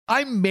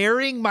I'm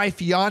marrying my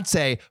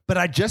fiance, but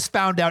I just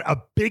found out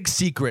a big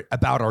secret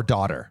about our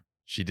daughter.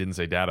 She didn't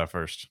say dada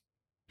first.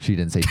 She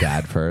didn't say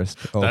dad first.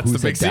 Oh, That's who the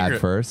said big dad secret.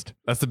 first?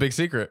 That's the big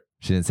secret.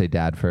 She didn't say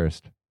dad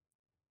first.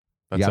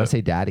 That's You gotta it.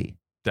 say daddy.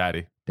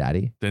 Daddy.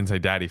 Daddy? Didn't say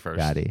daddy first.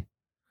 Daddy.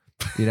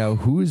 You know,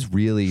 who's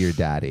really your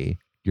daddy?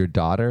 Your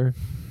daughter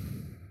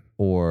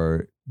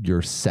or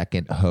your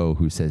second hoe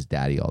who says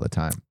daddy all the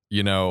time?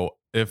 You know,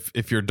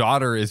 if your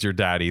daughter is your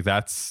daddy,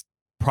 that's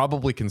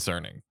probably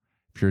concerning.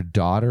 If your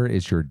daughter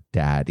is your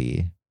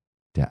daddy,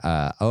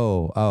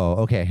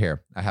 okay.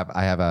 Here, I have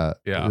a.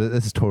 Yeah.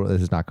 This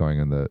is not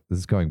going this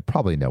is going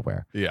probably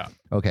nowhere. Yeah.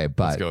 Okay,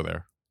 but Let's go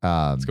there.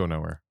 Let's go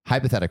nowhere.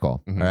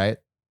 Hypothetical. Mhm. All right.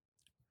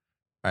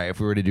 If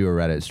we were to do a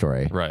Reddit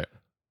story, Right.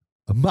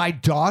 my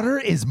daughter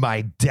is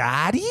my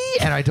daddy,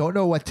 and I don't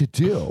know what to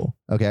do.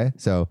 Okay,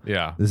 so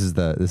Yeah. this is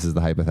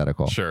the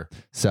hypothetical. Sure.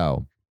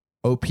 So,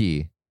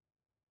 OP,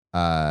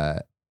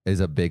 is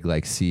a big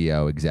like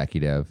CEO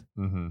executive.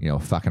 Mm-hmm.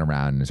 Fucking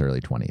around in his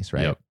early 20s,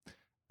 right?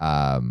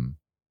 Yep.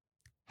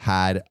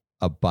 Had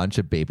a bunch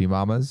of baby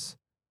mamas,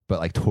 but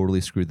like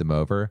totally screwed them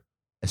over,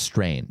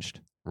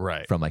 estranged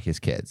Right. from like his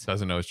kids.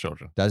 Doesn't know his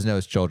children. Doesn't know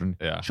his children.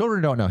 Yeah.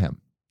 Children don't know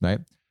him, right?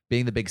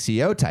 Being the big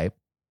CEO type,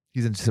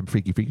 he's into some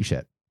freaky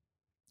shit,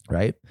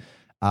 right?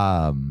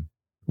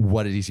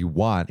 What does he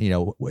want?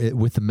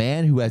 With the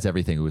man who has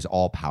everything, who is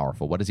all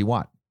powerful, what does he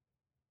want?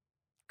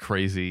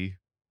 Crazy.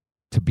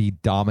 To be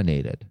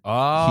dominated.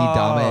 Oh. He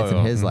dominates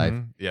in his life.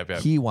 Yep.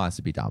 He wants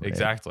to be dominated.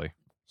 Exactly.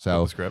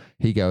 So the script,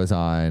 he goes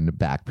on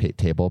back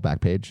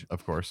page,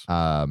 of course.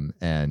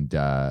 and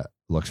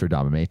looks for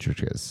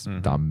dominatrices,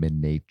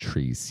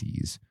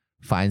 dominatrices.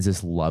 Finds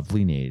this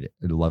lovely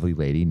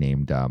lady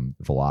named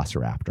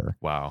Velociraptor.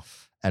 Wow.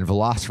 And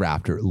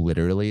Velociraptor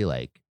literally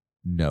like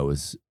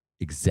knows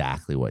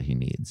exactly what he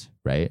needs,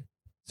 right?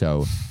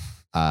 So,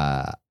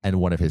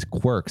 and one of his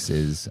quirks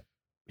is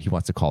he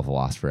wants to call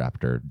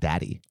Velociraptor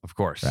daddy, Of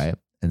course. right?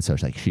 And so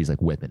she's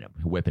like whipping him.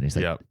 He's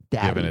like, Yep.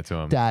 daddy, Giving it to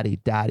him. daddy,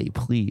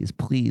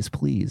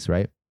 please,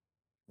 right?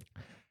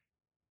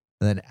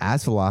 And then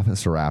as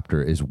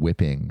Velociraptor is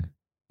whipping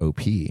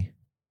OP,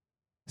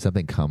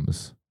 something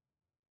comes,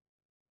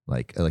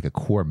 like a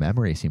core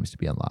memory seems to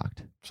be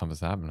unlocked.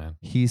 Something's happening.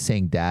 He's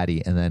saying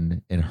daddy, and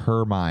then in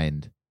her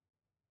mind,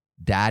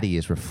 daddy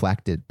is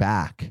reflected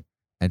back,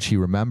 and she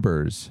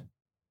remembers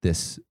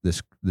this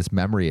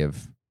memory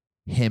of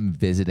him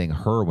visiting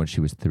her when she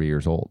was 3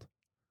 years old,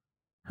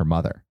 her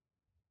mother.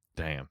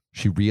 Damn.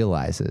 She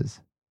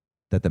realizes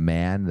that the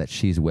man that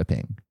she's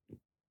whipping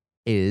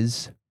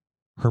is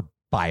her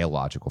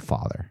biological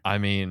father. I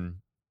mean,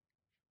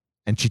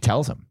 And she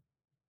tells him.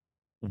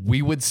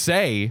 we would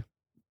say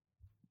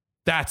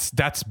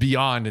that's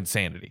beyond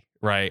insanity,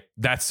 right?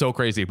 That's so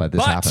crazy. But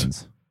this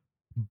happens.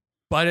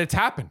 But it's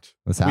happened.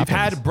 This We've happens.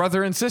 had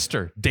brother and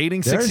sister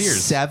dating There's 6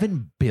 years.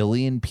 7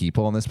 billion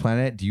people on this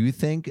planet. Do you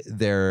think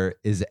there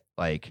is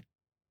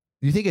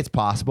do you think it's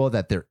possible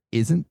that there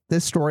isn't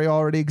this story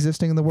already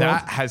existing in the world?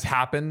 That has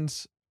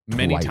happened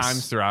many Twice,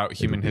 times throughout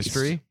human at least.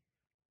 history.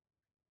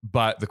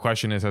 But the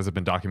question is, has it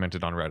been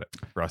documented on Reddit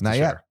for us Not to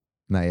yet. share?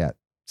 Not yet.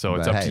 So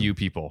it's But up hey, to you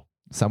people.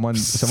 Someone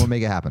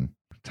make it happen.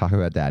 Talk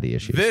about daddy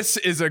issues. This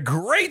is a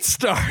great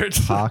start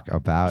Talk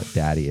about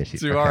daddy issues.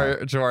 to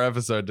Okay. our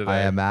episode today.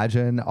 I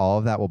imagine all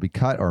of that will be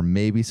cut, or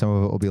maybe some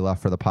of it will be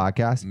left for the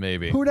podcast.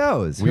 Maybe. Who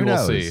knows? We Who will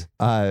knows?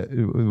 see.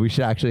 We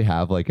should actually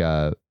have like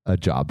a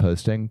job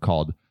posting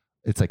called,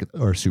 it's like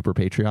our super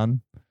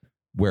Patreon,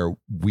 where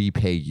we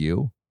pay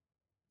you.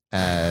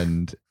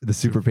 And the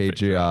super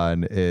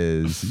Patreon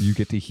is you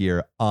get to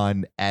hear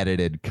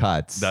unedited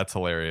cuts That's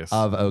hilarious.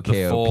 of the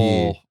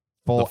OKOP.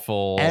 the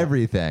full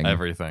everything.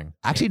 everything.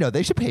 Actually, no,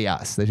 they should pay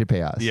us. Yeah. They should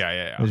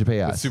pay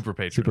The us. super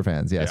Patreon. Super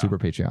fans. Yeah, Yeah. super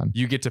Patreon.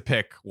 You get to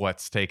pick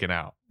what's taken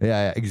out.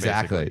 Yeah,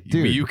 exactly. basically.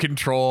 Dude, You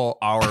control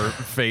our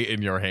fate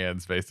in your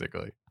hands,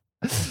 basically.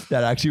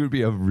 that actually would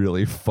be a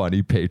really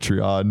funny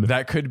Patreon.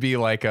 That could be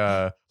like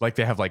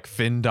they have like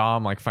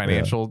FinDom, like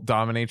financial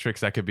dominatrix.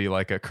 That could be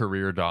like a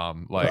career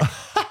dom. Like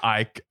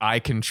I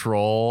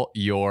control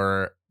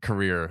your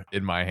career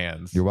in my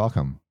hands. You're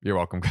welcome, You're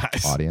welcome,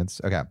 guys.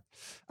 audience. Okay.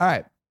 All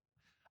right.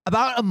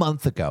 About a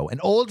month ago, an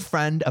old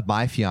friend of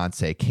my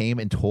fiance came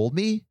and told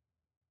me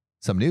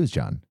some news,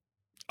 John.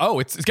 Oh,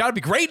 it's got to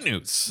be great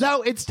news.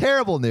 No, it's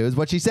terrible news.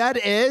 What she said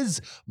is,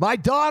 my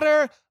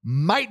daughter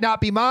might not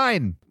be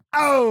mine.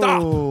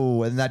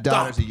 Oh, and that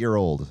daughter's a year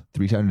old,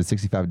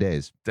 365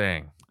 days.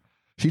 Dang.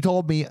 She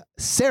told me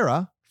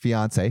Sarah,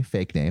 fiance,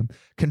 fake name,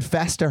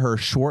 confessed to her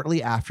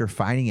shortly after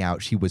finding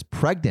out she was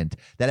pregnant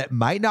that it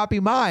might not be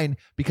mine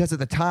because at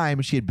the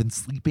time she had been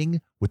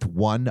sleeping with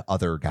one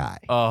other guy.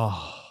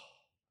 Oh,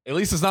 at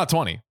least it's not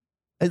 20.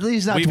 At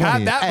least not We've 20.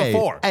 had that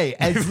before. Hey,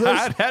 We've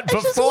had that it's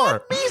just before.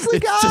 one measly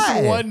It's guy.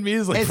 just one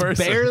measly It's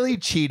person. barely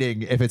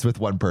cheating if it's with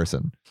one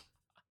person.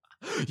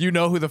 You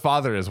know who the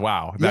father is.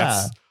 Wow.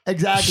 That's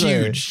exactly.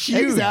 huge.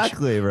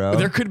 Exactly, bro.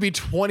 There could be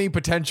 20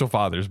 potential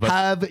fathers, but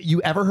Have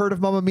you ever heard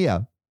of Mamma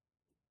Mia?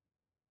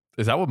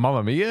 is that what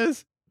Mamma Mia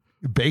is?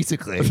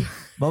 Basically.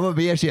 Mamma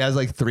Mia, she has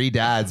like 3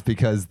 dads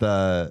because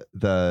the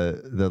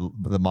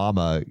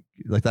mama,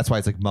 like that's why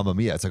it's like Mamma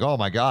Mia. It's like, oh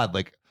my God,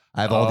 like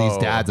I have all these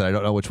dads and I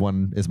don't know which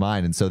one is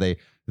mine. And so they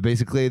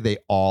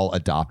all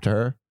adopt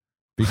her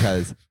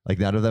because like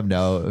none of them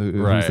know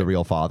who's the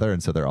real father.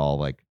 And so they're all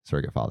like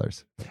surrogate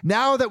fathers.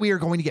 Now that we are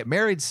going to get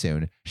married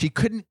soon, she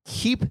couldn't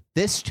keep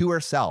this to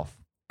herself.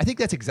 I think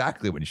that's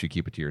exactly when you should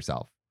keep it to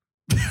yourself.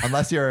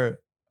 Unless you're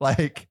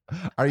like,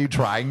 are you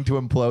trying to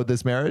implode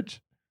this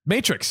marriage?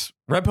 Matrix,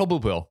 red pill, blue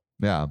pill.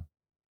 Yeah.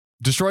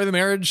 Destroy the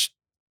marriage,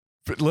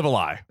 live a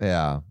lie.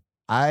 Yeah.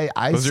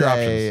 I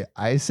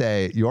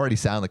say you already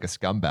sound like a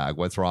scumbag.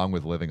 What's wrong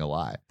with living a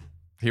lie?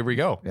 Here we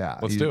go. Yeah.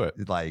 Let's do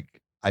it.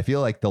 Like, I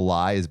feel like the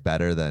lie is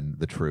better than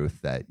the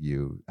truth that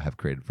you have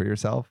created for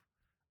yourself.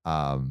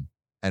 And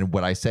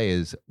what I say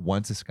is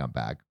once a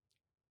scumbag,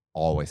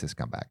 always a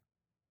scumbag.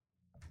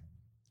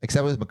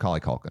 Except with Macaulay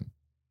Culkin.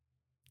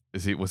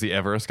 Was he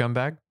ever a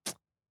scumbag?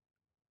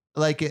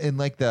 Like in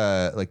like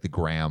the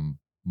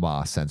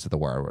grandma sense of the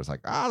word, where it's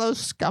like,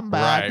 those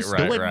scumbags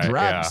doing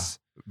drugs.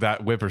 Yeah.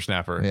 That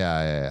whippersnapper.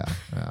 Yeah.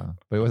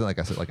 But he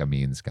wasn't like a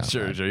mean scumbag.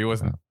 Sure. He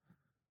wasn't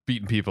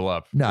beating people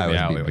up. No, in he the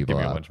wasn't alley, beating like, people give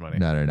me up. a bunch of money.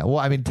 No. Well,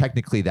 I mean,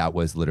 technically, that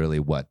was literally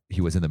what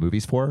he was in the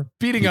movies for.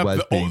 Beating up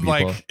the old,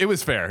 like it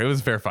was fair. It was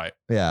a fair fight.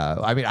 Yeah,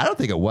 I mean, I don't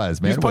think it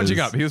was. Man, He was punching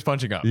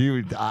up. He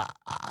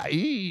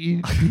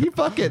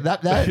fucking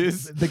that.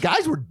 The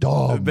guys were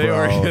dumb. They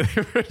bro. were.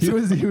 He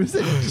was a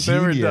genius. They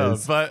were dumb,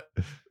 but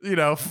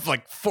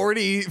like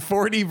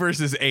 40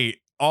 versus 8.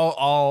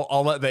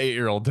 I'll let the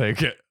 8-year-old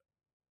take it.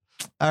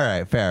 All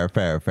right, fair.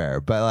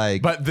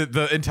 But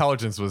the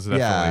intelligence was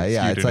definitely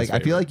yeah. It's like I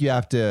feel like you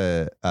have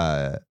to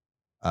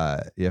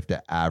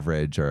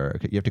average or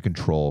you have to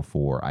control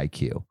for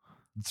IQ.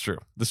 It's true.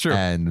 That's true.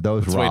 And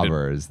those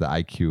robbers, the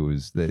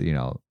IQs,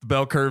 the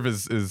bell curve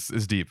is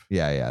deep.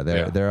 Yeah.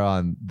 They're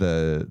on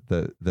the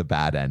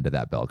bad end of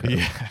that bell curve.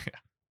 Yeah.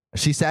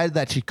 She said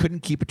that she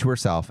couldn't keep it to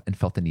herself and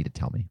felt the need to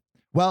tell me.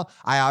 Well,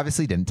 I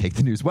obviously didn't take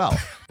the news well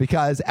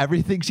because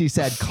everything she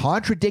said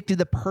contradicted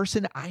the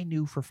person I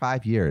knew for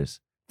 5 years.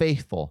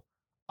 Faithful,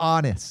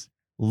 honest,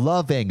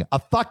 loving, a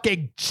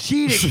fucking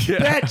cheating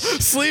bitch.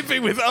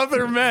 Sleeping with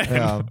other men.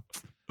 Yeah.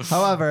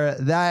 However,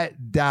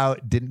 that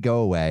doubt didn't go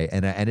away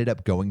and I ended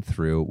up going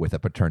through with a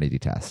paternity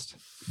test,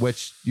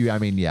 which you got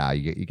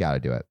to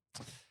do it.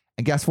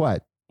 And guess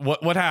what?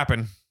 What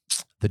happened?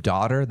 The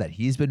daughter that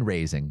he's been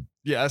raising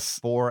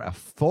for a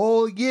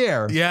full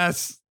year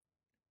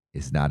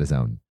is not his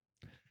own.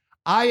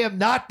 I am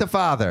not the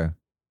father.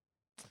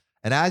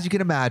 And as you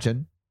can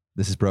imagine,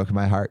 this has broken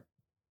my heart.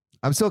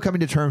 I'm still coming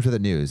to terms with the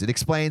news. It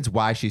explains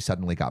why she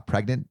suddenly got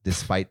pregnant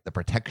despite the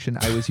protection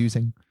I was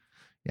using.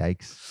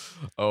 Yikes.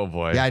 Oh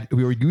boy. Yeah,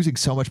 we were using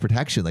so much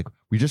protection. Like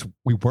we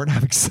weren't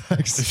having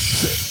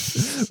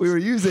sex. we were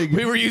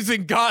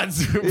using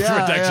God's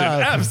protection.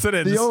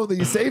 Abstinence. The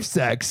only safe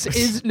sex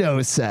is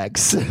no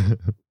sex.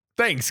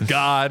 Thanks,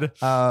 God.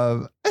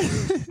 But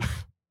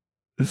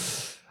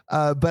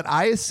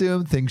I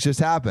assume things just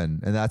happen.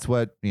 And that's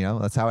what,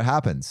 that's how it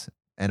happens.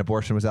 And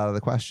abortion was out of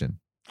the question.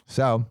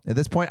 So at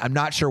this point, I'm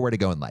not sure where to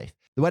go in life.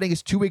 The wedding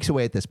is 2 weeks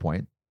away at this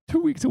point. 2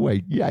 weeks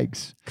away.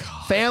 Yikes.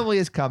 God. Family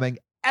is coming.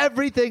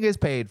 Everything is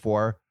paid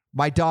for.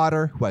 My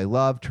daughter, who I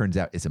love, turns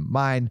out isn't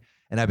mine.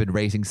 And I've been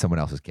raising someone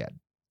else's kid.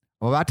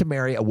 I'm about to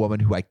marry a woman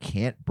who I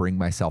can't bring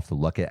myself to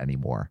look at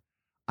anymore.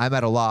 I'm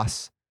at a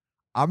loss.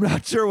 I'm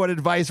not sure what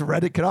advice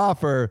Reddit could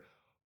offer,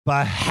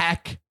 but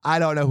heck, I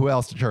don't know who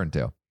else to turn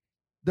to.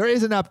 There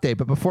is an update,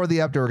 but before the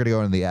update, we're going to go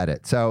into the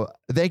edit. So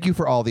thank you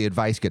for all the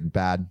advice, good and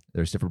bad.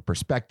 There's different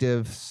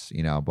perspectives,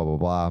 blah,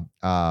 blah,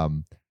 blah.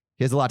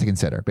 He has a lot to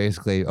consider.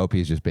 Basically, OP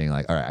is just being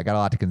like, all right, I got a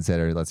lot to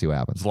consider. Let's see what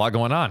happens. There's a lot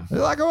going on.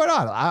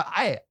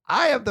 I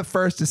am the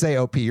first to say,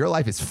 OP, your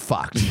life is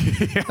fucked.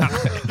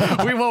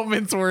 We won't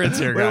mince words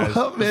here, guys. We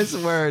won't mince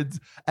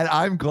words. And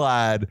I'm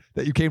glad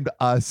that you came to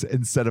us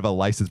instead of a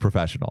licensed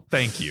professional.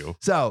 Thank you.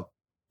 So,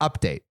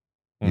 update.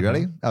 You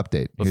ready?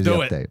 Update. Let's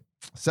do it.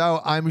 So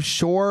I'm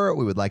sure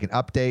we would like an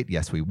update.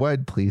 Yes, we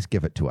would. Please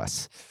give it to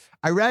us.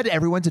 I read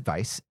everyone's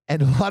advice,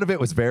 and a lot of it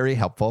was very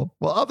helpful.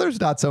 Well,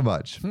 others not so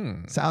much.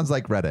 Sounds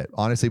like Reddit,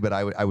 honestly, but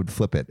I would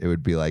flip it. It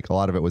would be like a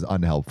lot of it was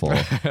unhelpful.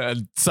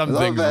 Some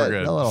things were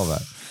good. A little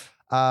bit.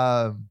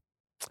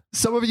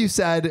 Some of you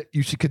said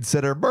you should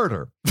consider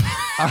murder.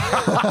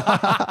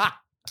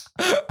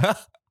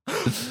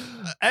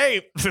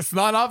 Hey, it's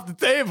not off the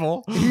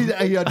table.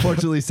 He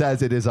unfortunately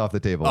says it is off the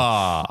table.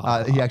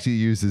 He actually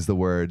uses the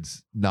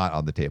words not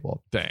on the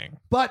table. Dang.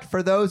 But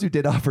for those who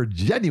did offer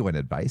genuine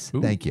advice,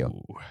 thank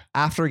you.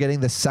 After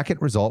getting the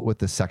second result with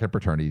the second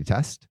paternity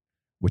test,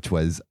 which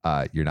was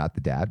you're not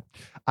the dad,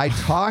 I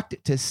talked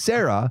to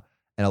Sarah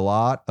and a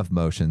lot of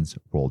emotions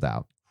rolled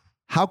out.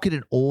 How could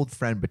an old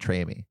friend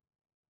betray me?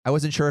 I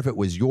wasn't sure if it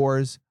was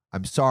yours.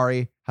 I'm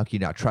sorry. How can you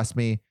not trust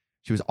me?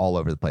 She was all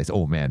over the place.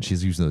 Oh, man,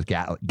 she's using those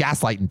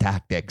gaslighting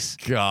tactics.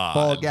 God.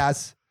 Full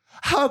gas.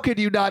 How could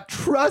you not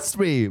trust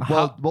me?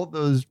 Well, both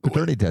those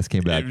paternity tests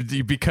came back.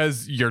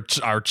 Because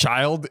our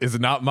child is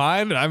not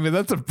mine? I mean,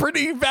 that's a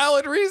pretty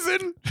valid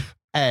reason.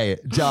 Hey,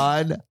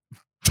 John,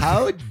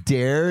 How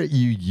dare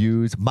you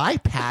use my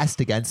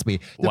past against me?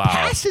 The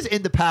past is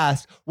in the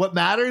past. What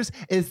matters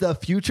is the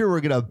future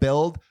we're going to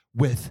build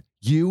with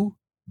you,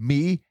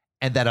 me,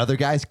 and that other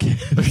guy's kid.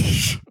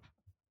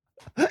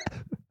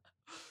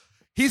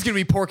 He's going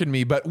to be porking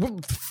me, but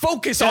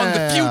focus on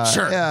the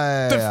future.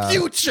 The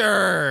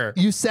future.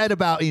 You said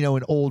about,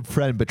 an old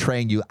friend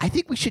betraying you. I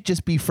think we should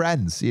just be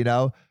friends,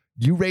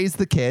 You raise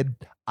the kid.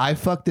 I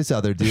fuck this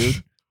other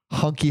dude.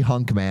 Hunky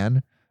hunk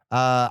man.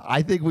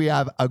 I think we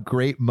have a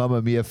great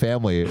Mamma Mia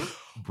family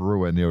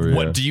brewing over here.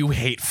 What, do you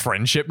hate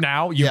friendship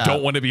now? You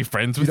don't want to be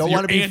friends with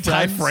your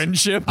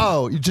anti-friendship?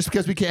 Oh, just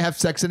because we can't have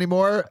sex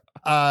anymore,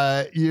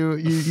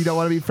 you don't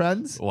want to be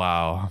friends?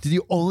 Wow. Did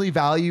you only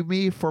value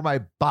me for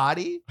my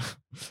body?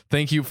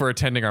 Thank you for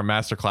attending our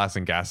masterclass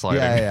in gaslighting.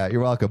 Yeah,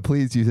 you're welcome.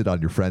 Please use it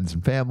on your friends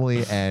and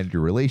family and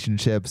your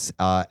relationships.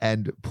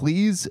 And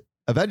please,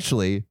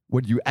 eventually,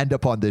 when you end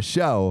up on this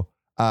show,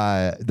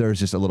 there's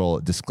just a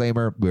little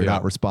disclaimer. We're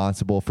not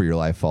responsible for your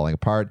life falling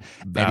apart.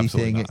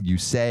 Anything you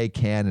say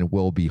can and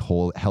will be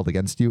held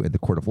against you in the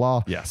court of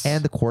law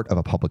and the court of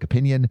a public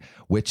opinion,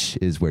 which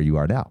is where you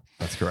are now.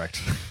 That's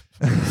correct.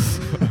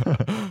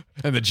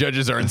 And the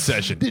judges are in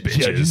session.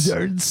 Judges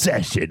are in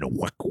session.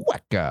 Waka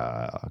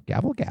waka.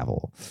 Gavel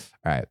gavel.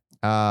 All right.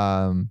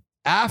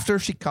 After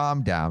she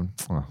calmed down,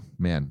 oh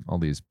man, all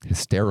these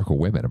hysterical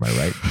women. Am I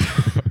right?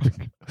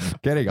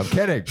 I'm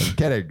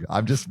kidding.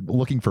 I'm just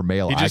looking for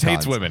male. He just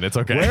hates women. It's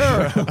okay.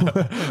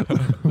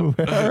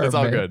 It's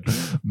all good.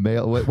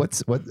 Male.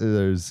 What?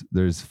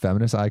 There's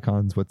feminist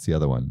icons. What's the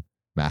other one?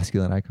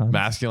 Masculine icons.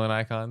 Masculine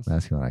icons.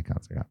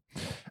 Yeah.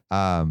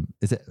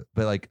 Is it?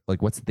 But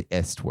like, what's the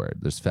ist word?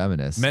 There's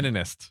feminist.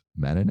 Meninist.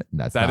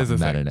 That's not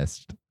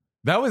Meninist.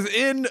 That was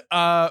in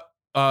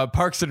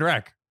Parks and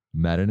Rec.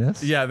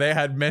 Meninist. Yeah, they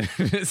had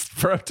Meninist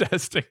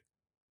protesting.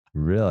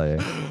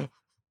 Really?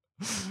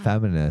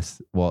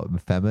 Feminist. Well,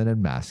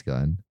 feminine,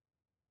 masculine.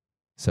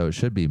 So it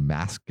should be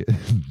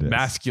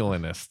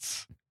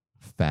masculinists.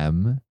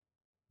 Feminist,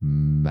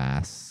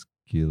 masculist.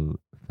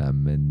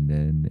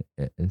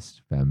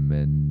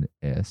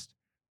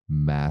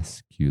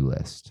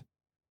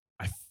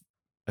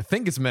 I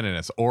think it's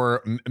Meninist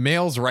or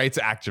males' rights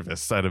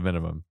activists at a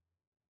minimum.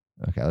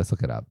 Okay, let's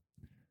look it up.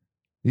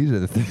 These are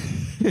the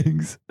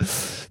things.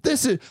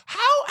 This is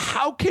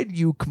how can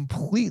you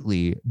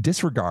completely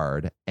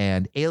disregard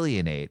and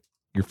alienate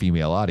your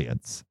female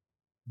audience?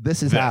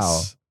 This is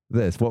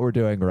what we're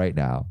doing right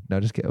now. No,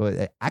 just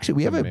kidding. Actually,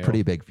 we have a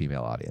pretty big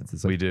female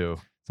audience. We do.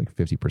 It's like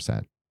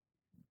 50%.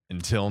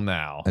 Until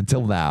now.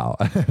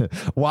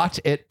 Watch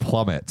it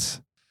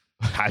plummet.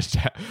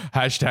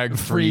 Hashtag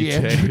free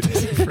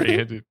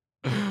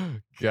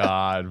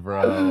God,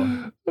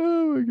 bro.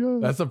 Oh my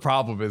God. That's the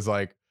problem is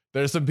like,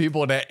 there's some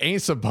people that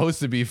ain't supposed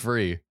to be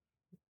free.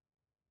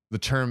 The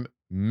term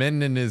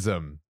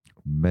Meninism.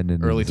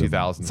 Early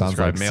 2000s. Sounds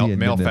like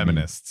male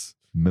feminists.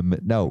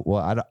 No,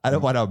 well, I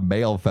don't want a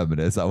male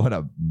feminist. I want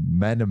a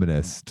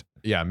meninist.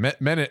 Yeah,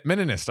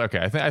 meninist. Okay,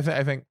 I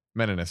think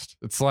meninist.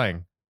 It's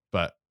slang,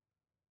 but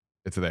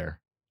it's there.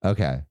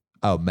 Okay.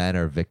 Oh, men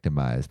are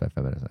victimized by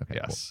feminism. Okay.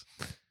 Yes.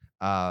 Cool.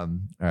 All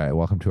right.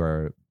 Welcome to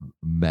our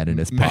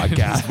meninist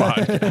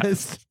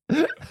podcast.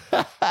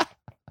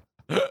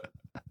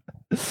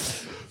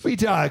 We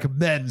talk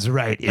men's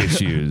right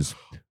issues.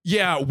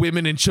 Yeah,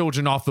 women and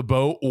children off the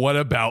boat. What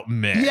about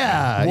men?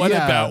 Yeah. What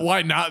about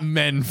why not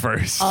men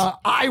first?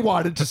 I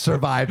wanted to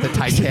survive the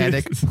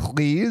Titanic,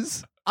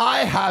 please. I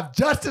have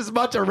just as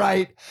much a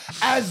right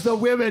as the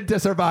women to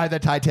survive the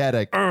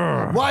Titanic.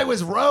 Why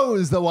was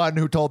Rose the one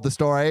who told the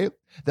story?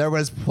 There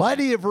was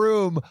plenty of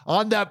room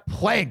on that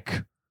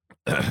plank.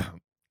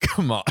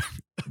 Come on.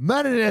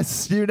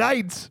 Meninists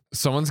unite.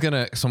 Someone's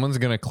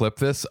gonna clip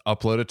this,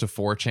 upload it to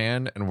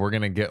 4chan, and we're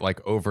gonna get like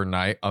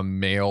overnight a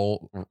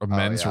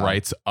men's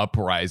rights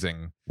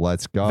uprising.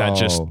 Let's go. That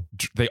just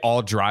they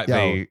all drive.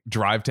 They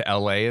drive to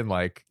LA and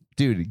like,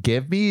 dude,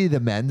 give me the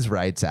men's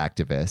rights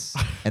activists,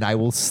 and I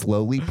will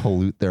slowly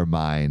pollute their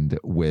mind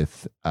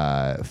with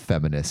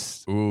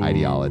feminist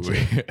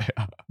ideology.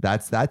 Yeah.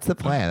 That's the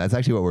plan. That's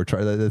actually what we're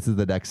trying. This is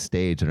the next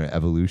stage in our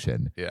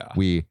evolution. Yeah,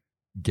 we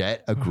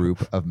get a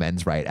group of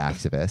men's right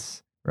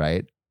activists,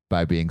 right,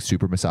 by being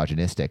super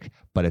misogynistic,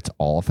 but it's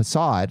all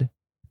facade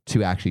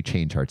to actually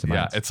change hearts and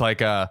minds. Yeah, it's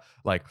like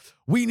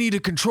we need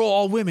to control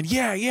all women.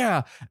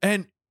 Yeah,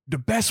 and the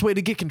best way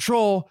to get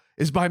control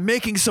is by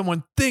making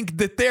someone think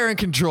that they're in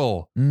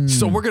control.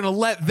 So we're gonna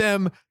let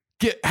them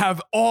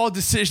have all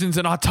decisions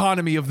and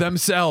autonomy of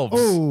themselves.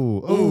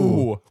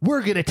 Ooh.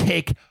 We're gonna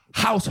take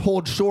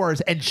household chores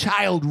and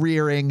child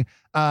rearing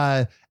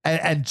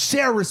and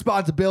share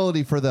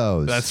responsibility for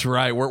those. That's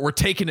right. We're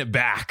taking it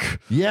back.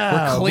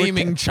 Yeah, we're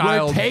claiming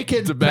child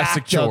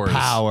domestic chores.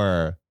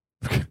 Power.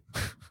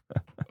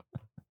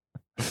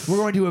 We're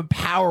going to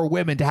empower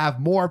women to have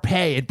more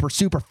pay and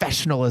pursue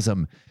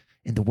professionalism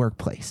in the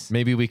workplace.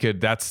 Maybe we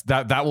could.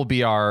 That will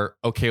be our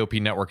OKOP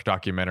network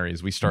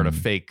documentaries. We start a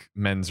fake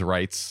men's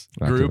rights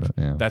group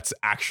that's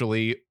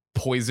actually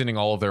poisoning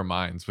all of their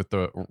minds with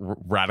the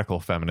radical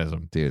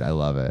feminism. Dude, I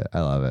love it.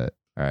 All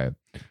right.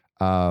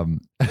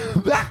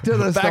 Back to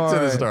the story. Back to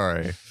the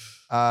story.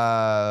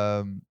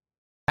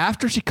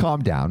 After she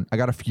calmed down, I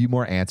got a few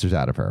more answers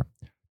out of her.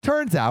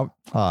 Turns out,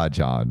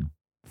 John,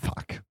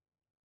 fuck.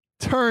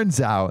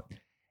 Turns out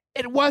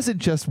it wasn't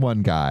just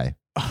one guy.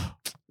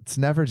 It's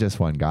never just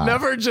one guy.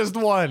 Never just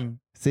one.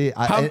 See,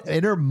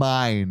 in her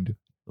mind,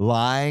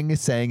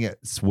 saying it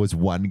was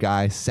one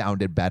guy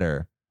sounded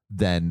better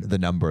than the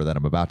number that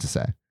I'm about to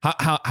say.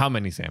 How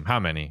many, Sam? How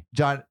many?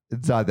 John,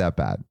 it's not that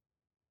bad.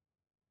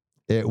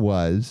 It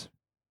was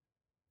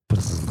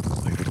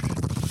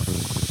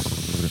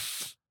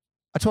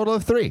a total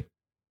of 3,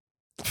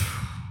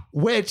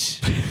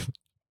 which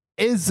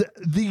is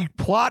the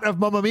plot of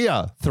Mamma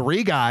Mia.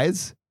 3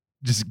 guys,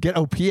 just get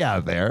OP out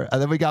of there,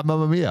 and then we got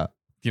Mamma Mia.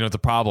 You know what the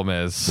problem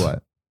is?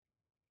 What?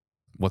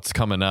 What's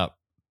coming up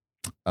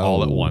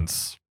all at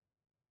once?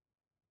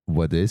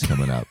 What is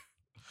coming up?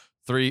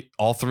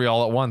 All three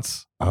all at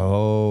once.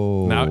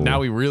 Oh. Now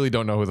we really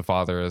don't know who the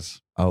father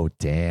is. Oh,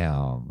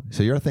 damn.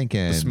 So you're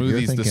thinking the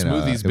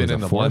smoothie's been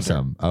in the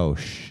foursome. blender. Oh,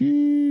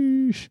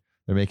 sheesh.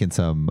 They're making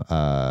some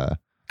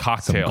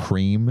cocktail.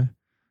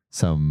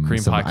 Some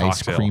cream pie ice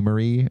cocktail.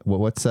 creamery.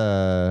 What's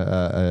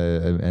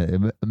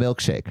a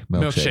milkshake?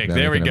 Milkshake.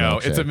 There we go.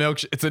 It's a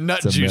milkshake. It's a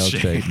nut juice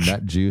shake.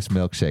 Nut juice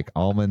milkshake.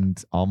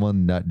 Almond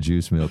nut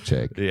juice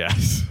milkshake.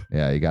 Yes.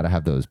 Yeah, you got to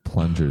have those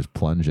plungers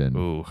plunging.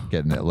 Ooh.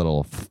 Getting it a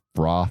little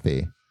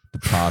frothy.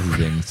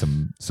 Depositing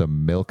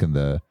some milk in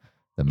the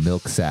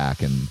milk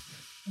sack and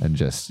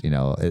just,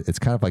 it's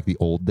kind of like the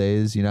old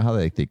days. You know how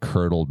they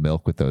curdled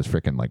milk with those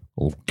freaking like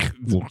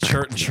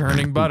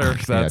churning butter.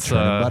 That's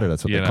churning butter.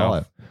 That's what they call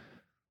it.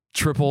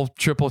 Triple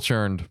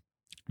churned.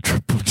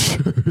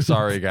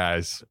 Sorry,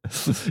 guys.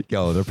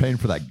 Yo, they're paying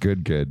for that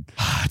good.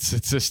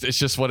 It's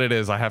just what it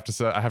is. I have to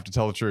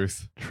tell the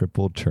truth.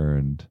 Triple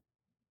churned.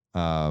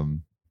 All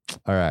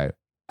right.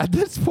 At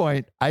this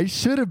point, I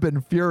should have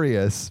been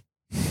furious.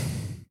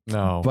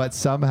 No. But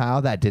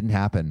somehow that didn't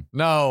happen.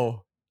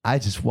 No. I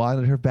just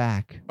wanted her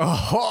back. Oh.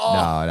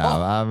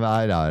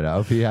 I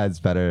know. He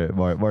has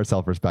more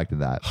self-respect than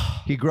that.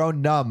 He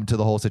grown numb to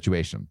the whole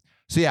situation.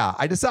 So yeah,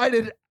 I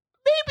decided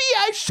maybe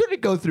I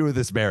shouldn't go through with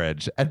this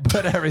marriage and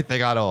put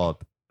everything on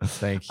hold.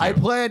 Thank you. I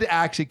plan to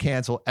actually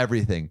cancel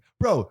everything.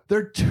 Bro,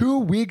 they're 2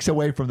 weeks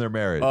away from their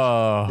marriage.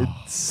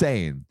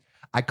 Insane.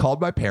 I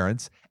called my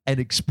parents and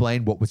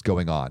explained what was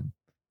going on.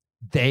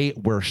 They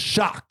were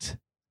shocked.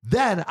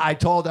 Then I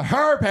told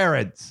her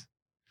parents.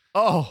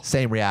 Oh.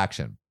 Same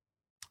reaction.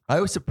 I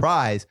was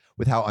surprised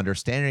with how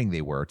understanding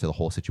they were to the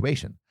whole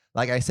situation.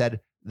 Like I said,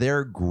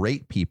 they're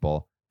great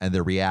people, and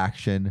their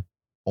reaction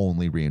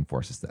only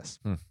reinforces this.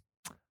 Okay.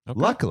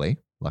 Luckily,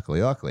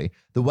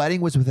 the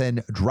wedding was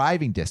within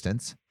driving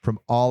distance from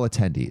all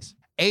attendees,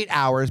 8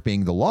 hours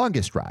being the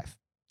longest drive.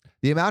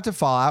 The amount of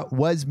fallout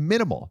was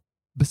minimal,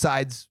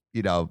 besides,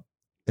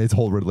 his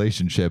whole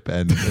relationship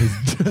and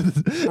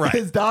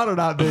his daughter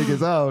not being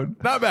his own.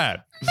 Not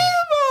bad.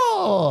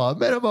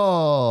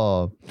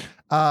 Minimal.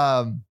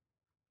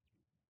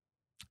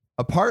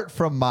 Apart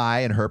from my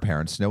and her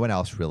parents, no one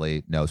else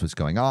really knows what's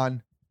going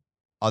on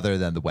other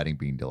than the wedding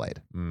being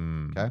delayed.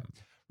 Okay.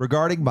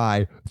 Regarding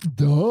my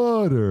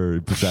daughter,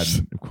 put that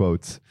in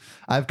quotes,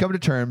 I've come to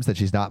terms that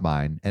she's not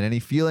mine, and any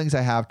feelings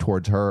I have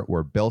towards her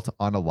were built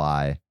on a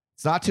lie.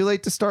 It's not too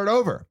late to start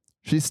over.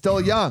 She's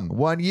still young,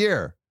 1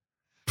 year.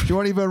 She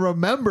won't even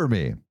remember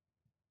me.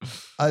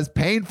 As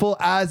painful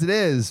as it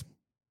is,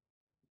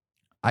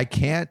 I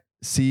can't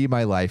see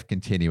my life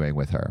continuing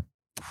with her.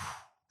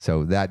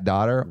 So that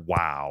daughter,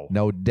 wow,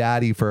 no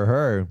daddy for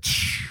her.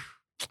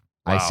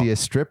 Wow. I see a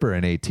stripper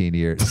in 18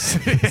 years.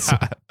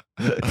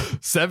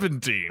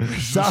 17.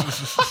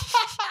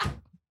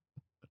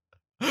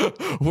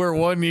 We're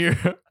 1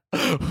 year.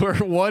 We're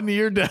 1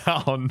 year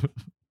down.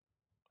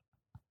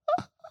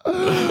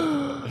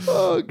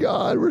 Oh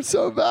God, we're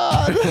so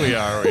bad. We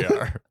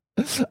are.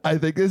 I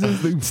think this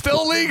is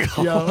still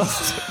legal.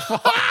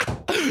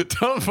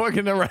 Don't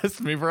fucking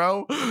arrest me,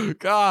 bro.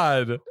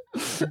 God,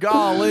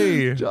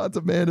 golly, John's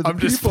a man of the I'm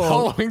people. just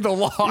following the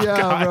law,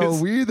 guys. Bro,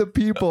 we the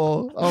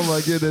people. Oh my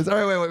goodness. All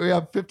right, wait. We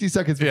have 50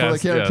 seconds before the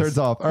camera turns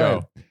off. All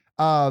right.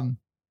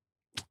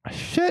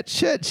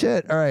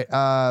 Shit. All right.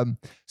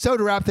 So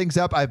to wrap things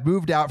up, I've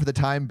moved out for the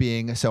time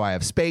being, so I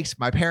have space.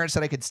 My parents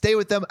said I could stay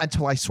with them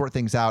until I sort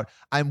things out.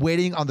 I'm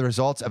waiting on the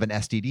results of an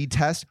STD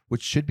test,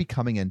 which should be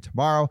coming in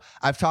tomorrow.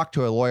 I've talked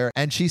to a lawyer,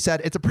 and she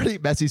said it's a pretty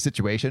messy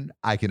situation.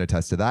 I can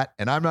attest to that,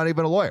 and I'm not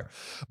even a lawyer.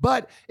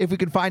 But if we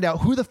can find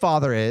out who the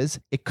father is,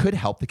 it could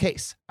help the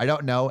case. I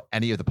don't know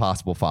any of the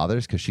possible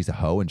fathers because she's a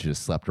hoe and she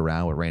just slept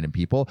around with random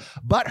people.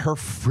 But her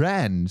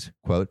friend,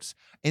 quotes,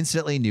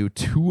 instantly knew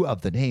 2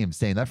 of the names,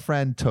 saying that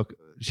friend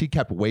she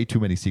kept way too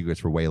many secrets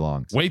for way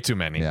long. Way too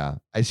many. Yeah.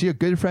 Is she a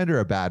good friend or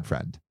a bad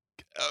friend?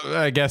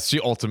 I guess she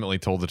ultimately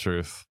told the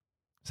truth.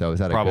 So is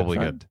that probably a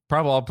good friend? Good?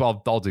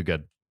 Probably I'll do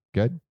good.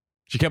 Good?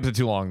 She kept it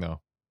too long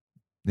though.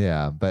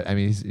 Yeah, but I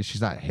mean, she's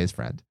not his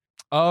friend.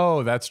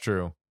 Oh, that's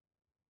true.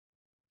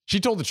 She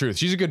told the truth.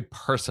 She's a good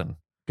person.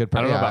 I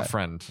don't know about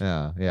friend.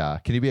 Yeah.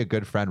 Can you be a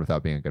good friend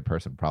without being a good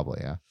person? Probably,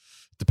 yeah.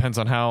 Depends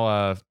on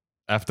how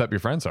effed up your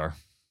friends are.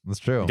 That's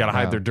true. You got to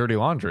hide their dirty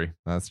laundry.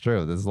 That's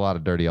true. There's a lot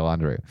of dirty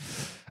laundry.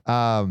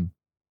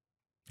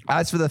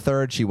 As for the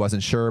third, she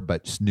wasn't sure,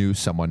 but knew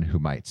someone who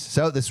might.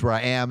 So this is where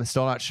I am.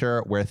 Still not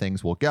sure where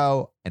things will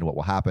go and what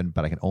will happen,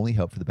 but I can only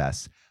hope for the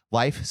best.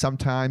 Life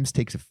sometimes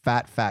takes a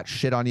fat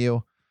shit on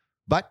you,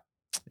 but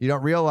you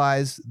don't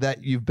realize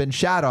that you've been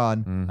shat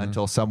on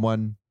until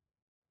someone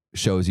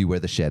shows you where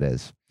the shit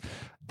is.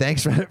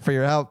 Thanks for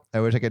your help.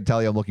 I wish I could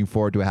tell you I'm looking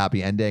forward to a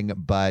happy ending,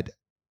 but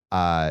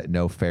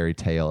no fairy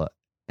tale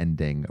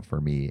ending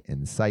for me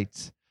in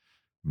sight.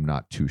 I'm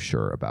not too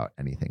sure about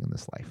anything in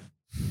this life.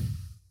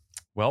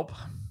 Welp,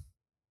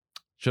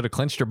 should have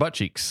clenched your butt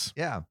cheeks.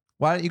 Yeah.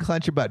 Why don't you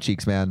clench your butt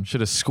cheeks, man? Should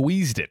have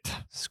squeezed it.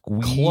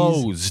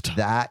 Closed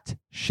that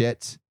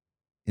shit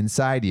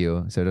inside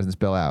you so it doesn't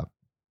spill out.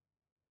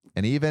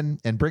 And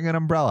bring an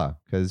umbrella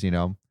because,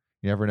 you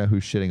never know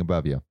who's shitting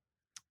above you.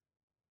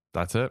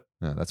 That's it.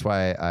 Yeah, that's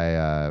why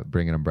I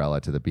bring an umbrella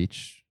to the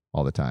beach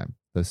all the time.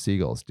 Those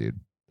seagulls,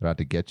 dude, they're out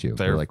to get you.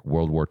 They're like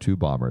World War II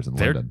bombers in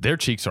London. Their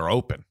cheeks are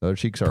open. Their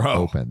cheeks are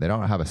open. They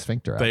don't have a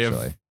sphincter,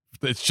 actually.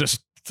 It's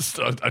just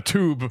a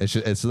tube.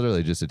 It's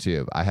literally just a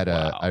tube.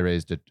 I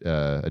raised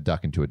a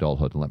duck into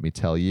adulthood, and let me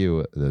tell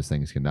you, those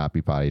things cannot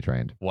be potty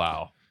trained.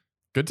 Wow.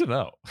 Good to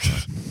know.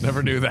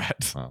 Never knew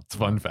that. Oh, it's a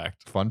fun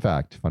fact. Fun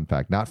fact.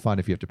 Not fun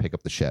if you have to pick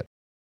up the shit.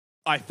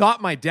 I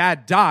thought my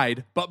dad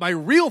died, but my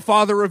real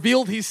father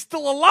revealed he's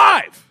still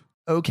alive.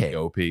 Okay,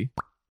 OP.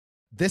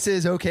 This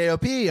is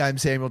OKOP. I'm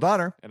Samuel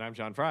Donner. And I'm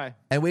John Fry.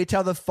 And we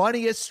tell the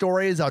funniest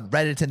stories on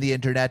Reddit and the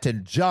internet.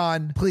 And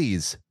John,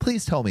 please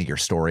tell me your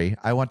story.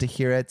 I want to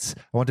hear it.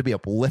 I want to be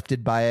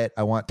uplifted by it.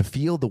 I want to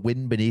feel the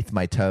wind beneath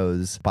my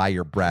toes by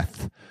your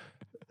breath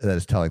that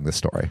is telling the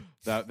story.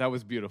 That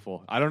was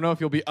beautiful. I don't know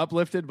if you'll be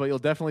uplifted, but you'll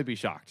definitely be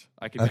shocked.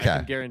 I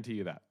can guarantee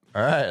you that.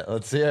 All right,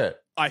 let's hear it.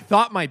 I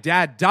thought my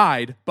dad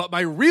died, but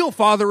my real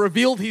father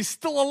revealed he's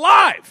still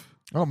alive.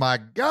 Oh my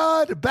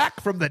God,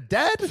 back from the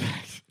dead?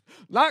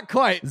 Not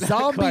quite.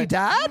 Zombie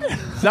dad?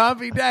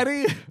 Zombie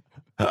daddy.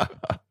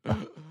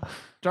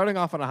 Starting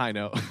off on a high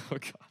note. Oh,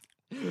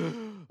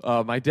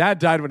 God. My dad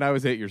died when I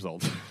was 8 years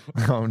old.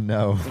 Oh,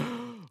 no.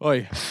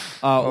 Oy.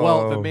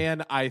 Well, the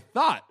man I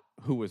thought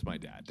who was my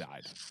dad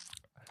died.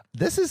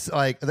 This is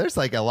there's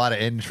a lot of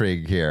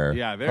intrigue here.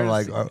 Yeah,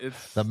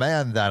 there's the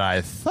man that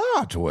I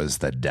thought was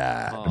the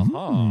dad.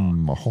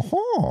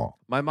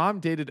 My mom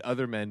dated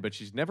other men, but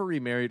she's never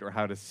remarried or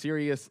had a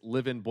serious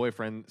live-in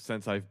boyfriend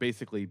since I've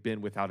basically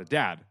been without a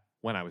dad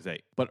when I was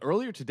 8. But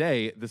earlier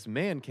today, this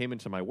man came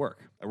into my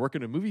work. I work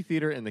in a movie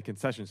theater in the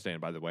concession stand,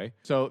 by the way.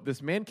 So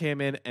this man came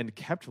in and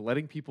kept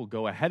letting people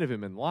go ahead of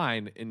him in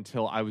line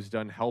until I was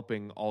done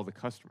helping all the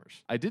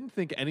customers. I didn't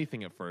think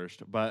anything at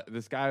first, but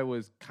this guy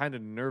was kind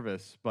of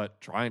nervous,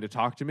 but trying to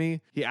talk to me.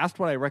 He asked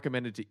what I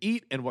recommended to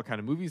eat and what kind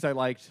of movies I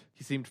liked.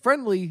 He seemed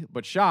friendly,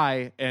 but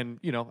shy, and,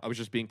 I was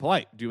just being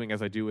polite, doing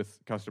as I do with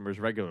customers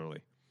regularly.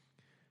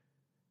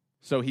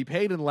 So he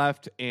paid and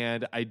left,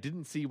 and I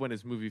didn't see when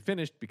his movie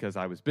finished because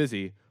I was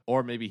busy,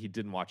 or maybe he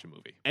didn't watch a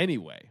movie.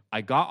 Anyway, I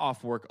got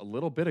off work a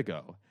little bit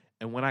ago,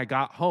 and when I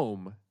got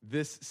home,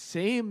 this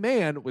same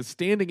man was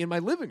standing in my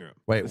living room.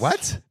 Wait,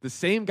 what? The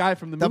same guy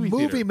from the movie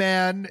theater. The movie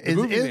man is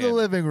in the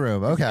living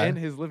room. Okay. In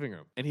his living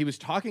room. And he was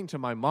talking to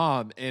my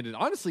mom, and it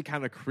honestly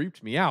kind of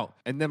creeped me out.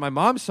 And then my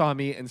mom saw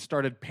me and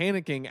started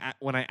panicking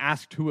when I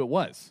asked who it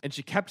was. And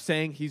she kept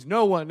saying, he's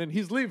no one and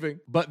he's leaving.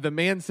 But the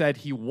man said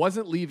he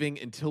wasn't leaving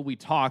until we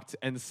talked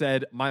and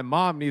said, my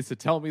mom needs to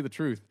tell me the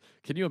truth.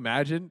 Can you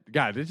imagine?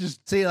 God, it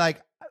just... See,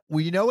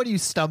 when you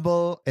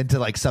stumble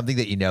into something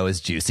that is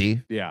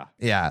juicy? Yeah.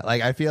 Yeah.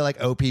 I feel like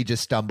OP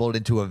just stumbled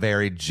into a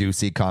very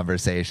juicy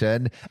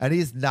conversation, and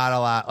he's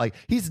not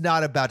he's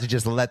not about to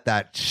just let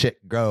that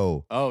shit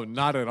go. Oh,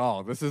 not at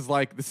all. This is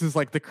like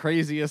the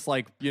craziest,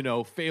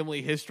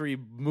 family history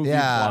movie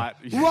plot.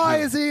 Why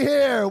is he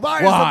here?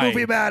 Why is the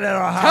movie man in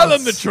our house? Tell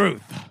him the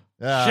truth.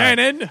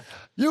 Shannon.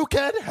 You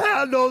can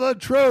handle the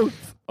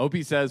truth.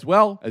 Opie says,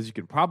 well, as you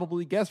can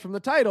probably guess from the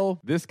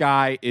title, this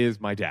guy is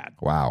my dad.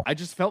 Wow. I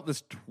just felt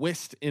this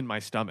twist in my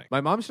stomach.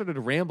 My mom started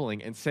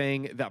rambling and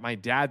saying that my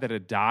dad that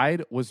had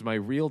died was my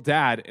real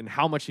dad and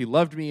how much he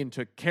loved me and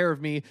took care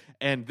of me,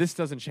 and this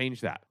doesn't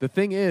change that. The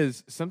thing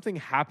is, something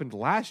happened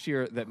last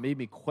year that made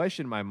me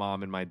question my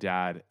mom and my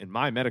dad in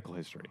my medical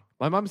history.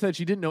 My mom said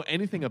she didn't know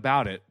anything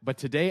about it, but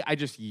today I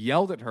just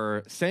yelled at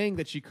her, saying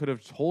that she could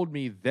have told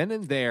me then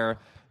and there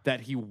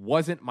that he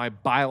wasn't my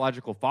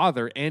biological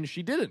father, and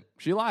she didn't.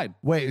 She lied.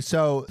 Wait,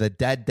 so the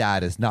dead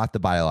dad is not the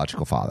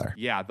biological father?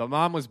 Yeah, the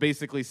mom was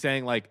basically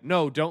saying,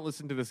 no, don't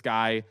listen to this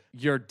guy.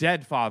 Your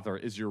dead father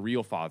is your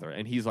real father.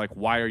 And he's like,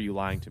 why are you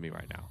lying to me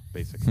right now,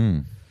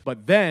 basically?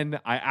 But then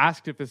I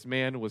asked if this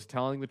man was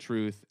telling the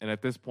truth, and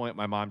at this point,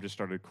 my mom just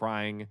started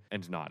crying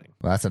and nodding.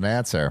 Well, that's an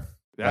answer.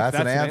 That's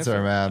an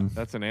answer, man.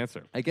 That's an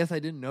answer. I guess I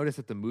didn't notice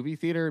at the movie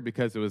theater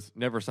because it was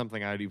never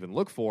something I'd even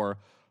look for.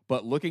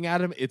 but looking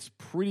at him, it's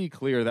pretty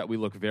clear that we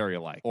look very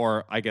alike.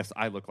 Or I guess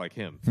I look like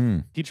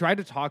him. He tried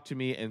to talk to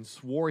me and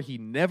swore he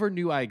never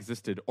knew I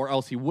existed, or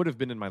else he would have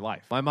been in my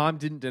life. My mom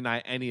didn't deny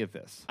any of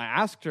this. I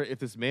asked her if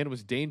this man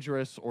was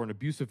dangerous or an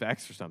abusive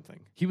ex or something.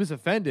 He was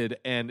offended,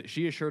 and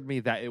she assured me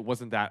that it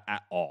wasn't that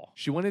at all.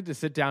 She wanted to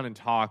sit down and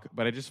talk,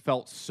 but I just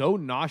felt so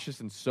nauseous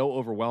and so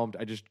overwhelmed.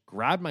 I just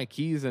grabbed my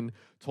keys and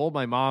told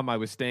my mom I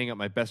was staying at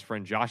my best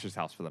friend Josh's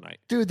house for the night.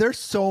 Dude, there's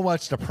so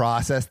much to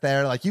process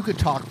there. Like, you could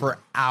talk for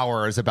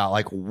hours about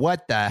like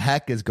what the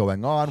heck is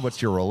going on.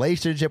 What's your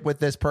relationship with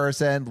this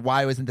person?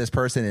 Why wasn't this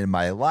person in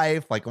my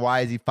life? Like, why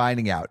is he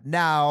finding out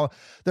now?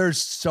 There's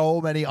so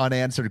many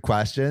unanswered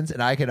questions,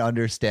 and I can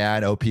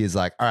understand OP is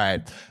like, all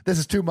right, this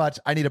is too much.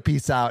 I need to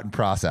peace out and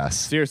process.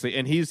 Seriously,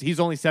 and he's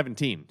only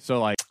 17, so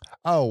like.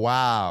 Oh,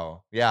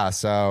 wow. Yeah,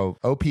 so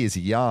OP is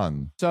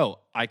young. So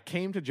I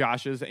came to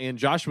Josh's, and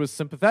Josh was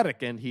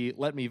sympathetic, and he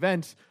let me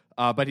vent,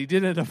 but he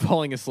did end up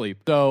falling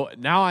asleep. So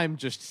now I'm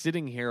just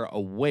sitting here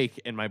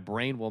awake, and my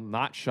brain will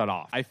not shut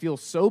off. I feel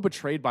so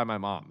betrayed by my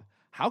mom.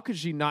 How could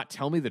she not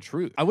tell me the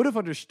truth? I would have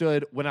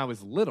understood when I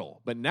was little,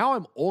 but now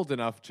I'm old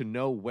enough to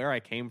know where I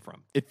came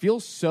from. It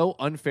feels so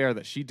unfair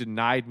that she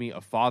denied me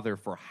a father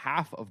for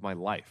half of my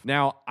life.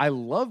 Now, I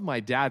love my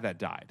dad that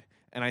died,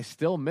 and I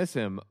still miss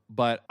him,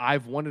 but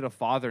I've wanted a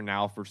father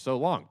now for so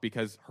long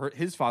because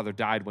his father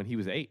died when he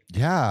was 8.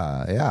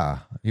 Yeah.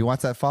 He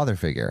wants that father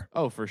figure.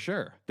 Oh, for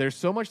sure. There's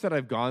so much that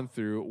I've gone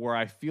through where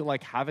I feel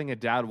like having a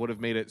dad would have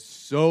made it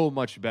so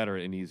much better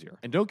and easier.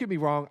 And don't get me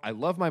wrong, I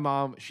love my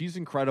mom. She's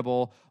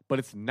incredible, but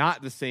it's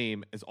not the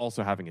same as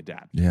also having a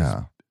dad.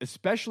 Yeah.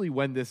 Especially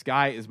when this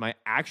guy is my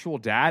actual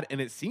dad,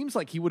 and it seems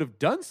like he would have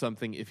done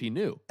something if he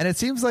knew. And it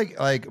seems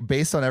like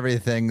based on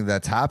everything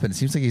that's happened, it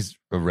seems like he's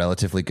a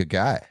relatively good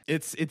guy.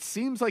 It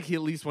seems like he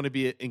at least want to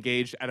be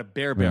engaged at a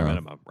bare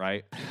minimum,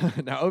 right?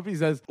 Now, Opie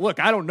says,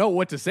 look, I don't know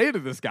what to say to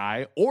this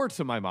guy or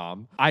to my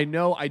mom. I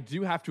know I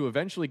do have to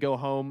eventually go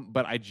home,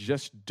 but I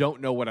just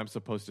don't know what I'm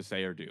supposed to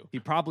say or do. He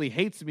probably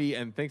hates me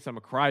and thinks I'm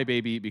a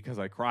crybaby because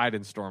I cried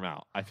and storm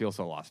out. I feel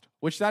so lost.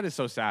 Which that is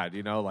so sad,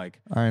 like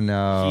I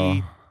know.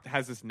 He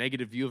has this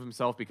negative view of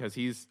himself because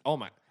he's,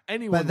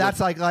 anyone. But that's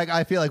like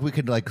I feel like we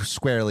could like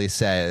squarely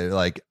say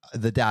like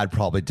the dad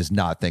probably does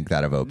not think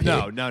that of OP.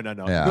 No.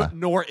 Yeah.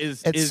 Nor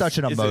is it's such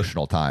an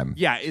emotional time.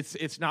 Yeah,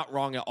 it's not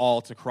wrong at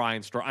all to cry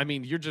and storm. I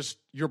mean,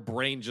 your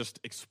brain just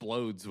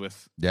explodes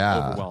with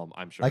overwhelm,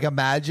 I'm sure. Like,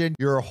 imagine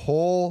your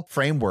whole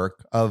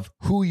framework of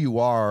who you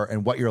are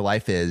and what your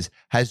life is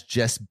has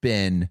just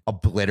been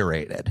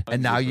obliterated. 100%.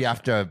 And now you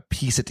have to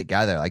piece it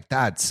together. Like,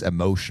 that's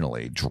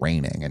emotionally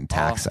draining and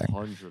taxing.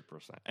 100%.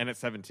 And at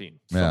 17,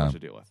 so much to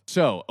deal with.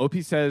 So OP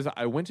says,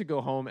 I went to go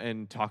home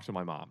and talk to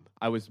my mom.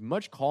 I was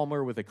much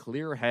calmer with a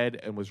clearer head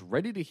and was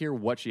ready to hear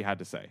what she had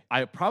to say.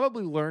 I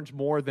probably learned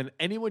more than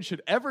anyone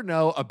should ever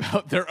know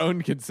about their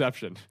own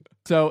conception.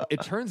 So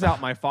it turns out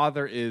my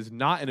father is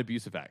not an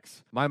abusive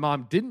ex. My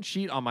mom didn't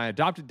cheat on my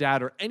adopted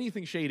dad or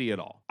anything shady at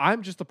all.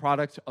 I'm just the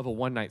product of a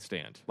one-night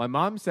stand. My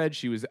mom said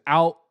she was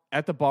out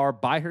at the bar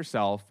by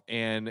herself,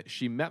 and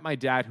she met my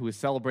dad, who was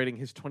celebrating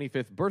his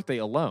 25th birthday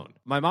alone.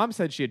 My mom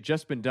said she had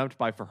just been dumped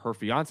by her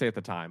fiance at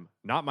the time,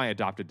 not my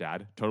adopted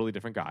dad, totally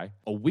different guy,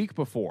 a week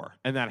before.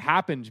 And that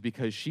happened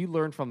because she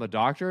learned from the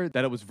doctor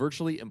that it was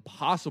virtually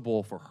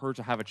impossible for her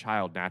to have a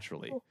child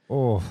naturally.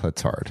 Oh,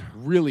 that's hard.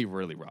 Really,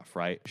 really rough,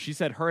 right? She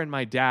said her and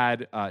my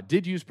dad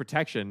did use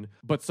protection,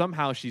 but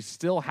somehow she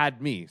still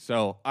had me.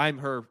 So I'm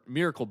her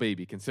miracle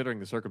baby, considering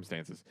the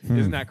circumstances.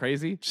 Isn't that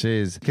crazy?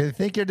 Jeez. You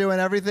think you're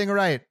doing everything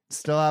right.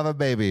 Still have a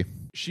baby.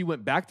 She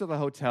went back to the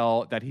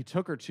hotel that he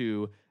took her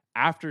to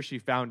after she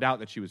found out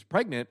that she was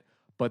pregnant,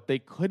 but they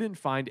couldn't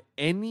find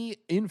any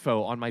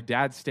info on my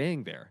dad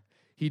staying there.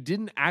 He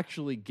didn't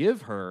actually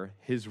give her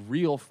his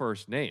real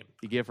first name.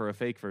 He gave her a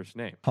fake first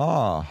name.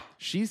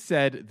 She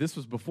said this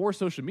was before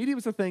social media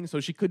was a thing, so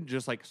she couldn't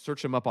just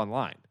search him up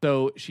online.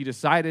 So she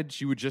decided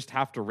she would just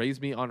have to raise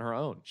me on her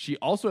own. She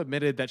also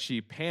admitted that she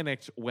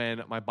panicked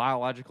when my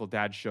biological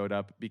dad showed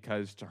up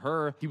because to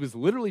her, he was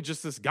literally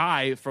just this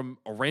guy from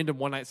a random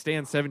one-night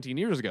stand 17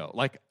 years ago.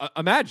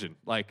 Imagine.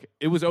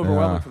 It was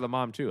overwhelming for the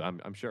mom too,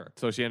 I'm sure.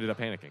 So she ended up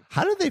panicking.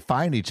 How did they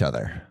find each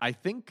other? I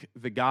think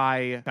the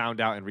guy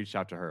found out and reached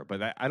out to her, but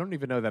I don't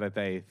even know that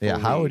they fully... Yeah,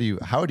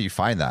 how would you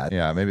find that?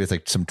 Yeah, maybe it's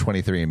like some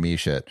 23andMe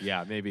shit.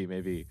 Yeah, maybe.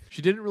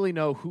 She didn't really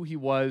know who he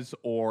was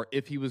or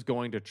if he was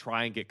going to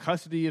try and get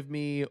custody of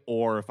me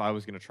or if I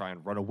was going to try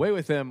and run away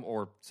with him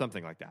or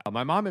something like that.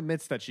 My mom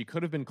admits that she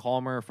could have been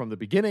calmer from the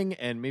beginning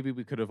and maybe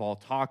we could have all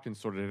talked and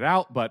sorted it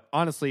out, but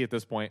honestly, at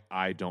this point,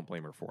 I don't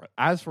blame her for it.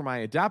 As for my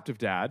adoptive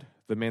dad,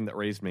 the man that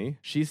raised me,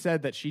 she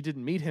said that she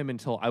didn't meet him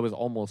until I was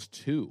almost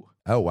 2.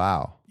 Oh,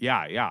 wow.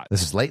 Yeah.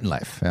 This is late in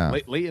life. Yeah.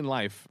 Late in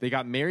life. They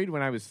got married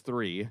when I was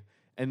 3.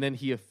 and then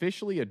he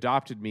officially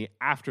adopted me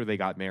after they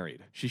got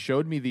married. She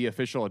showed me the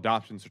official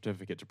adoption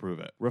certificate to prove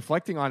it.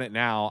 Reflecting on it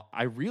now,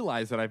 I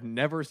realize that I've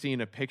never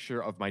seen a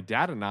picture of my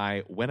dad and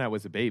I when I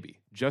was a baby,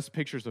 just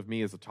pictures of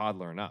me as a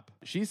toddler and up.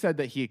 She said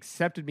that he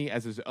accepted me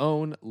as his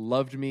own,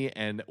 loved me,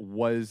 and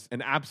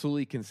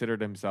absolutely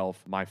considered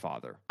himself my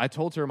father. I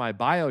told her my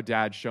bio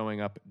dad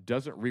showing up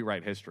doesn't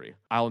rewrite history.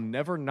 I'll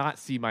never not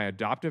see my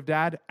adoptive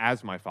dad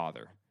as my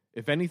father.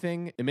 If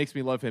anything, it makes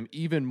me love him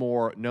even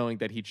more knowing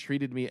that he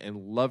treated me and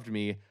loved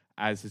me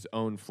as his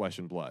own flesh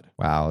and blood.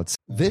 Wow.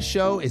 This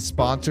show is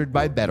sponsored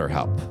by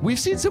BetterHelp. We've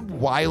seen some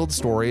wild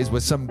stories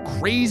with some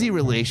crazy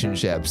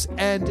relationships,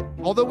 and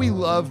although we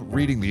love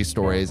reading these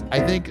stories, I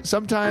think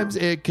sometimes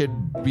it could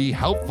be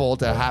helpful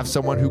to have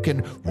someone who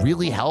can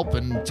really help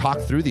and talk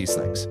through these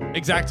things.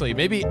 Exactly.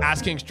 Maybe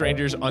asking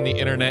strangers on the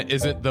internet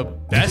isn't the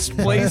best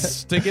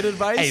place to get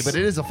advice. Hey, but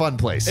it is a fun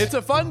place. It's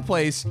a fun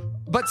place,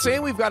 but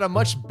Sam, we've got a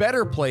much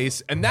better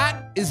place, and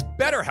that is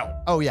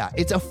BetterHelp. Oh yeah,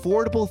 it's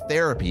affordable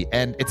therapy,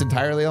 and it's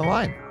entirely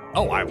online.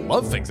 Oh, I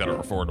love things that are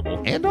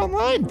affordable. And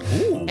online.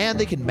 Ooh. And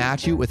they can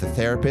match you with a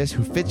therapist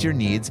who fits your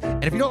needs.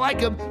 And if you don't like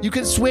them, you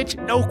can switch,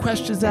 no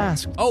questions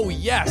asked. Oh,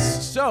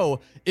 yes.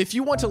 So if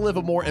you want to live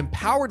a more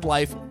empowered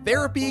life,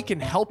 therapy can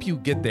help you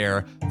get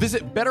there.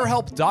 Visit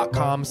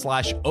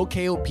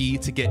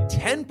BetterHelp.com/OKOP to get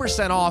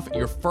 10% off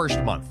your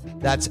first month.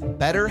 That's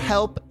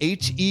BetterHelp,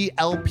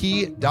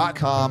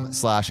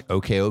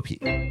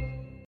 HELP.com/OKOP.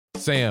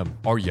 Sam,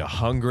 are you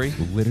hungry?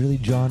 Literally,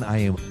 John, I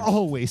am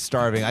always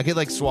starving. I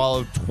could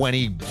swallow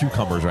 20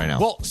 cucumbers right now.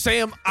 Well,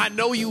 Sam, I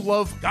know you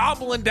love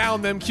gobbling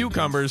down them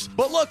cucumbers,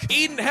 but look,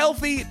 eating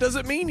healthy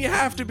doesn't mean you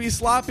have to be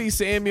sloppy,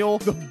 Samuel.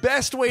 The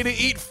best way to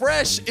eat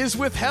fresh is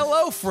with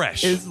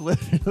HelloFresh. It's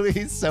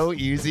literally so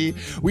easy.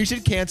 We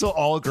should cancel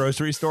all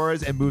grocery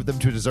stores and move them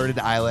to a deserted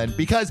island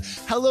because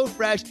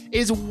HelloFresh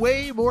is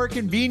way more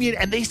convenient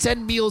and they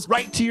send meals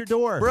right to your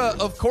door. Bruh,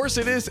 of course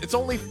it is. It's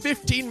only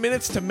 15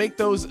 minutes to make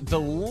those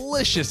delicious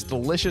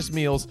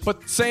meals.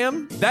 But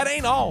Sam, that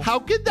ain't all. How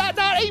could that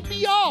not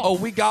be all? Oh,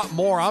 we got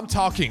more. I'm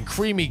talking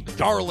creamy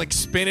garlic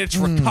spinach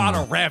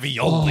ricotta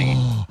ravioli.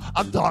 Oh,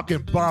 I'm talking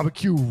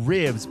barbecue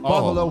ribs,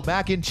 buffalo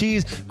mac and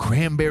cheese,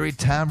 cranberry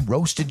thyme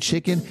roasted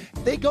chicken.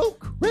 They go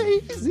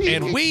crazy.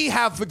 And we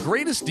have the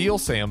greatest deal,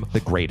 Sam.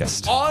 The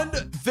greatest. On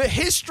the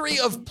history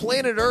of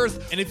planet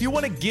Earth. And if you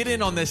want to get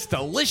in on this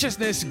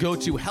deliciousness, go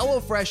to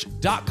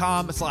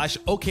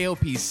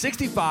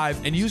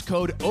HelloFresh.com/OKOP65 and use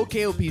code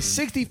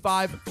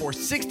OKOP65 for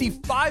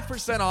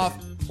 65% off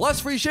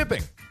plus free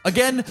shipping.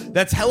 Again,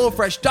 that's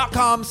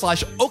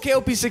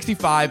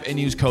HelloFresh.com/OKOP65 and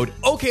use code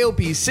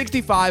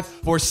OKOP65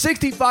 for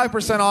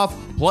 65% off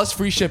plus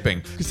free shipping.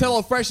 Because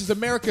HelloFresh is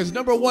America's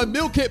 #1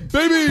 meal kit,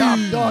 baby! Top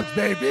dogs,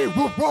 baby!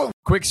 Woo, woo.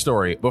 Quick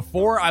story.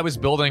 Before I was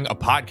building a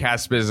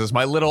podcast business,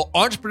 my little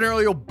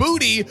entrepreneurial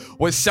booty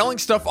was selling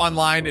stuff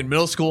online in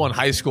middle school and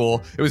high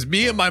school. It was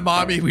me and my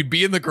mommy. We'd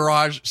be in the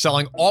garage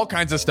selling all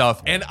kinds of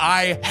stuff, and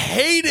I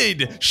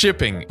hated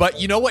shipping.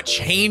 But you know what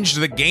changed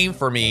the game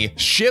for me?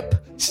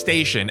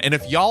 ShipStation. And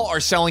if y'all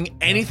are selling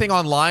anything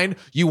online,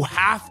 you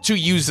have to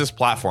use this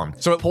platform.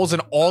 So it pulls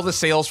in all the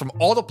sales from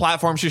all the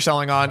platforms you're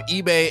selling on,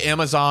 eBay,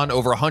 Amazon,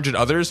 over 100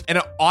 others, and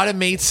it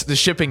automates the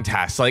shipping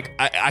tasks.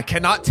 I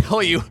cannot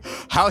tell you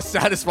how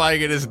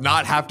satisfying it is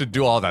not have to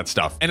do all that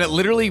stuff. And it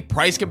literally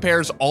price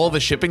compares all the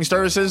shipping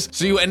services,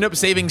 so you end up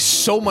saving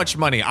so much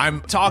money.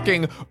 I'm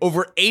talking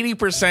over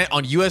 80%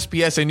 on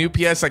USPS and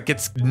UPS. That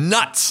gets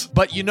nuts.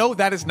 But you know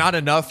that is not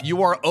enough.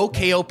 You are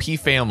OKOP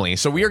family.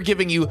 So we are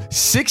giving you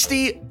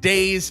 60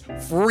 days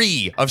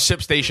free of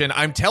ShipStation.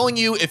 I'm telling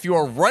you, if you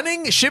are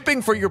running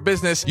shipping for your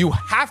business, you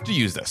have to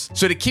use this.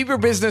 So to keep your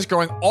business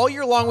growing all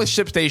year long with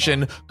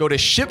ShipStation, go to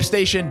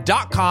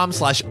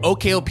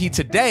ShipStation.com/OKOP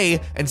today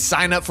and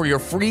sign up for your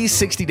free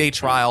 60-day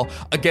trial.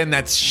 Again,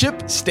 that's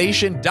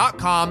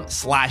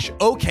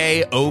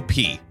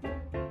ShipStation.com/OKOP.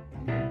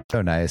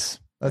 So nice.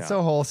 That's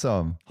so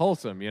wholesome.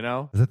 Wholesome, you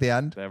know? Is that the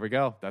end? There we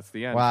go. That's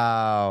the end.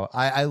 Wow.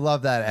 I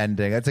love that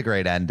ending. That's a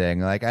great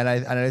ending. And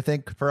I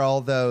think for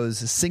all those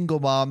single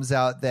moms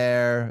out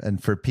there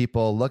and for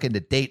people looking to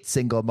date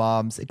single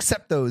moms,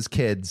 accept those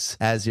kids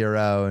as your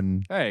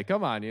own. Hey,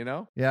 come on, you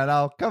know? Yeah,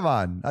 no, come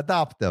on.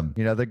 Adopt them.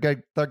 You know, they're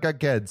good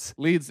kids.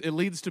 It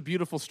leads to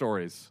beautiful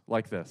stories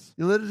like this.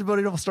 You live a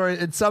beautiful story,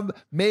 and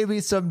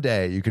maybe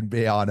someday you can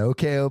be on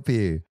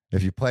OKOP.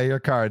 If you play your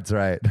cards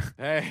right.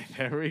 Hey,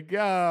 there we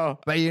go.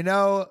 But you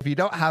know, if you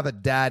don't have a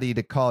daddy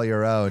to call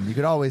your own, you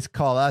can always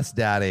call us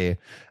daddy.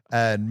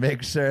 And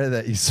make sure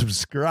that you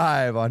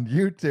subscribe on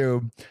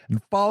YouTube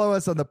and follow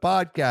us on the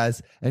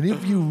podcast. And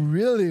if you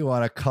really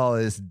want to call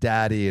us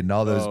daddy and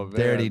all those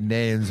dirty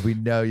names we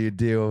know you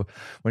do,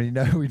 we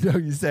know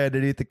you say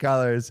underneath the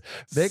colors,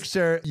 make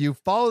sure you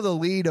follow the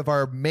lead of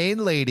our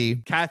main lady,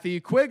 Kathy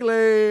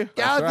Quigley.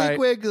 Kathy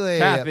Quigley,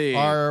 Kathy.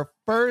 Our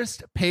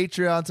first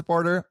Patreon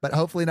supporter, but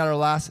hopefully not our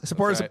last.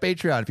 Support us on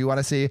Patreon if you want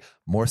to see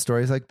more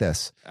stories like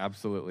this.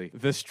 Absolutely.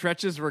 The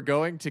stretches we're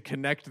going to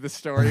connect the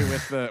story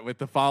with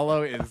the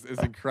follow is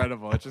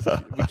incredible. It's just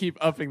we keep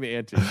upping the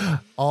ante.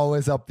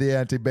 Always up the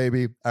ante,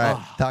 baby. All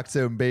right. Talk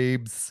soon,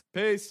 babes.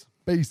 Peace.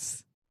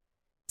 Peace.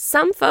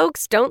 Some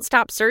folks don't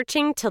stop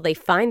searching till they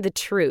find the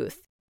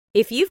truth.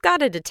 If you've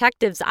got a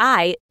detective's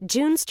eye,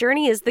 June's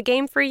Journey is the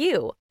game for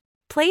you.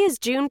 Play as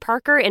June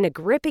Parker in a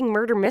gripping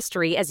murder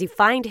mystery as you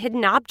find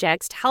hidden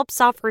objects to help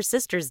solve her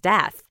sister's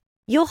death.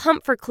 You'll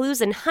hunt for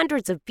clues in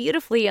hundreds of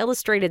beautifully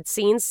illustrated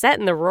scenes set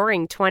in the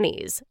Roaring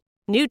 20s.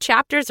 New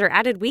chapters are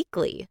added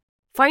weekly.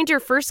 Find your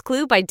first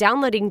clue by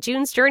downloading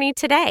June's Journey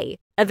today.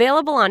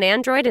 Available on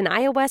Android and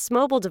iOS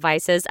mobile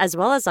devices as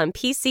well as on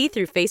PC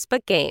through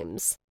Facebook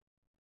Games.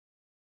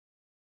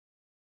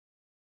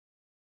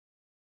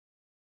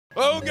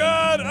 Oh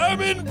God,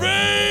 I'm in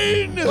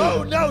pain!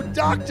 Oh no,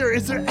 doctor,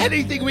 is there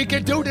anything we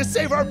can do to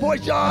save our boy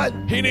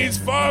John? He needs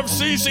 5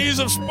 cc's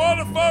of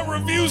Spotify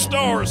review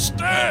stars,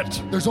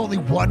 stat! There's only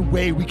one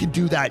way we can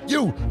do that.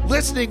 You,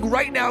 listening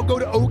right now, go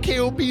to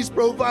OKOP's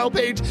profile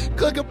page,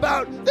 click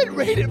About, then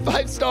rate it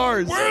 5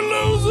 stars. We're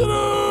losing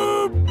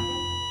him!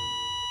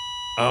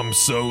 I'm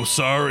so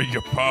sorry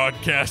your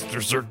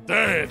podcasters are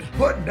dead.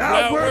 But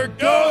now we're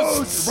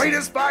ghosts! Rate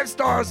us 5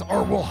 stars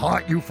or we'll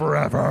haunt you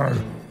forever.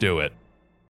 Do it.